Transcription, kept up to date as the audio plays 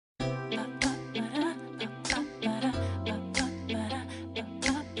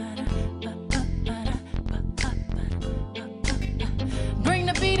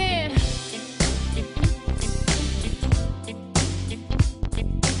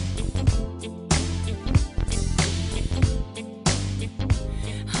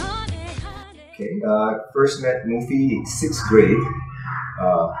First met Mufi sixth grade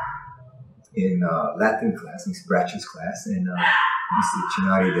in Latin class, Mr. Bratcher's class, and Mr.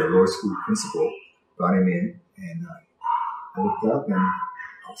 Chinari, the lower school principal, brought him in, and I looked up and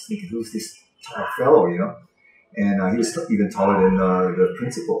I was thinking, who's this tall fellow, you know? And he was even taller than the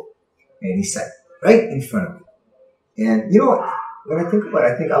principal, and he sat right in front of me. And you know what? When I think about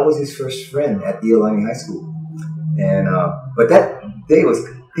it, I think I was his first friend at Iolani High School. And but that day was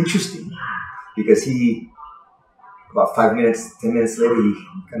interesting because about 5 minutes, 10 minutes later, he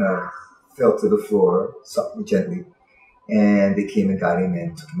kind of fell to the floor, softly, gently, and they came and got him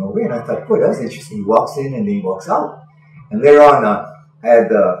and took him away. And I thought, boy, that was interesting. He walks in and then he walks out. And later on, I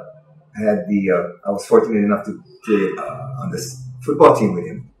was fortunate enough to play on this football team with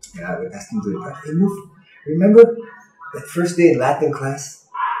him, and I would ask him to, hey, Mufi, remember that first day in Latin class?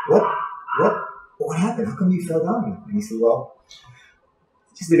 What happened? How come you fell down? And he said, well,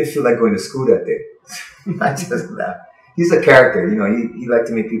 I just didn't feel like going to school that day. I just laughed. He's a character, you know. He liked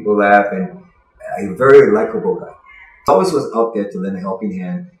to make people laugh, and a very likable guy. Always was out there to lend a helping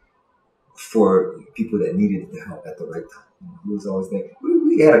hand for people that needed the help at the right time. He was always there.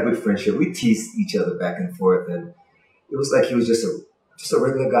 We had a good friendship. We teased each other back and forth, and it was like he was just a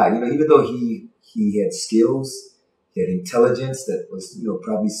regular guy. You know, even though he had skills, he had intelligence that was, you know,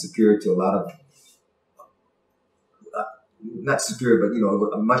 probably superior to a lot of, not superior, but, you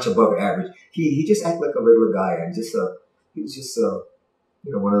know, much above average. He just acted like a regular guy, and he was just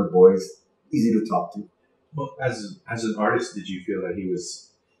you know, one of the boys, easy to talk to. Well, as an artist, did you feel that he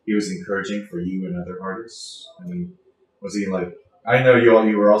was encouraging for you and other artists? I mean, was he like? I know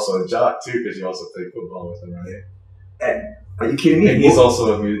you were also a jock too, because you also played football with him, right? And, are you kidding me? And he's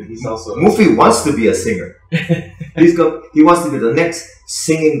also Mufi wants to be a singer. He wants to be the next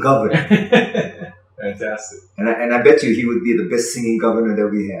singing governor. Fantastic. And I bet you he would be the best singing governor that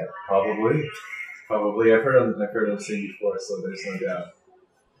we have. Probably. I've heard him sing before, so there's no doubt.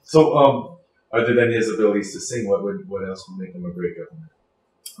 So, other than his abilities to sing, what else would make him a great governor?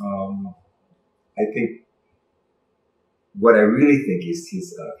 I think what I really think is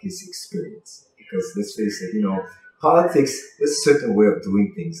his experience. Because let's face it, you know, politics is a certain way of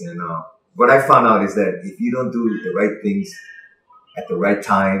doing things, and what I found out is that if you don't do the right things at the right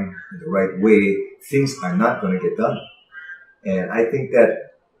time, in the right way, things are not going to get done. And I think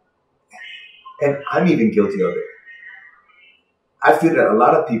that, and I'm even guilty of it, I feel that a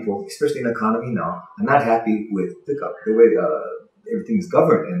lot of people, especially in the economy now, are not happy with the way everything is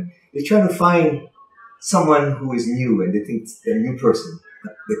governed. And they're trying to find someone who is new, and they think the new person,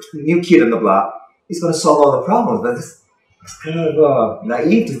 the new kid on the block, is going to solve all the problems. But it's kind of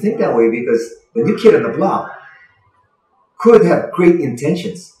naive to think that way, because the new kid on the block could have great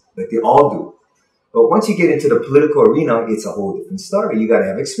intentions, like they all do. But once you get into the political arena, it's a whole different story. You got to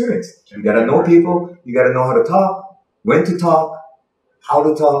have experience. You got to know people. You got to know how to talk, when to talk, how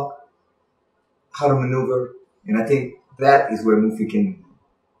to maneuver. And I think that is where Mufi can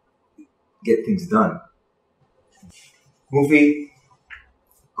get things done. Mufi,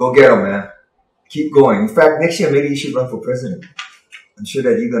 go get him, man. Keep going. In fact, next year, maybe you should run for president. I'm sure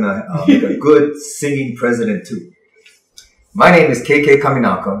that you're going to make a good singing president, too. My name is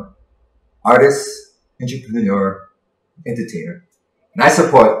Kaminaka, artist, entrepreneur, entertainer. And I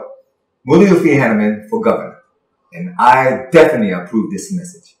support Mufi Hannemann for governor. And I definitely approve this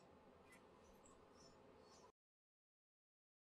message.